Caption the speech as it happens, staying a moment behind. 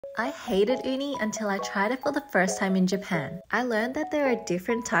I hated uni until I tried it for the first time in Japan. I learned that there are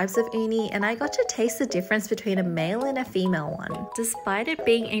different types of uni and I got to taste the difference between a male and a female one. Despite it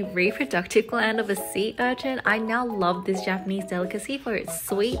being a reproductive gland of a sea urchin, I now love this Japanese delicacy for its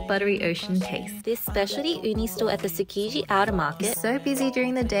sweet, buttery ocean taste. This specialty uni store at the Tsukiji Outer Market is so busy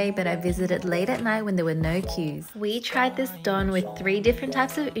during the day, but I visited late at night when there were no queues. We tried this don with 3 different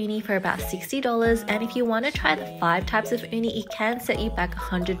types of uni for about $60, and if you want to try the 5 types of uni, it can set you back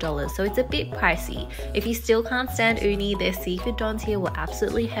 $100. So it's a bit pricey. If you still can't stand uni, their seafood dons here were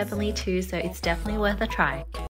absolutely heavenly too, so it's definitely worth a try.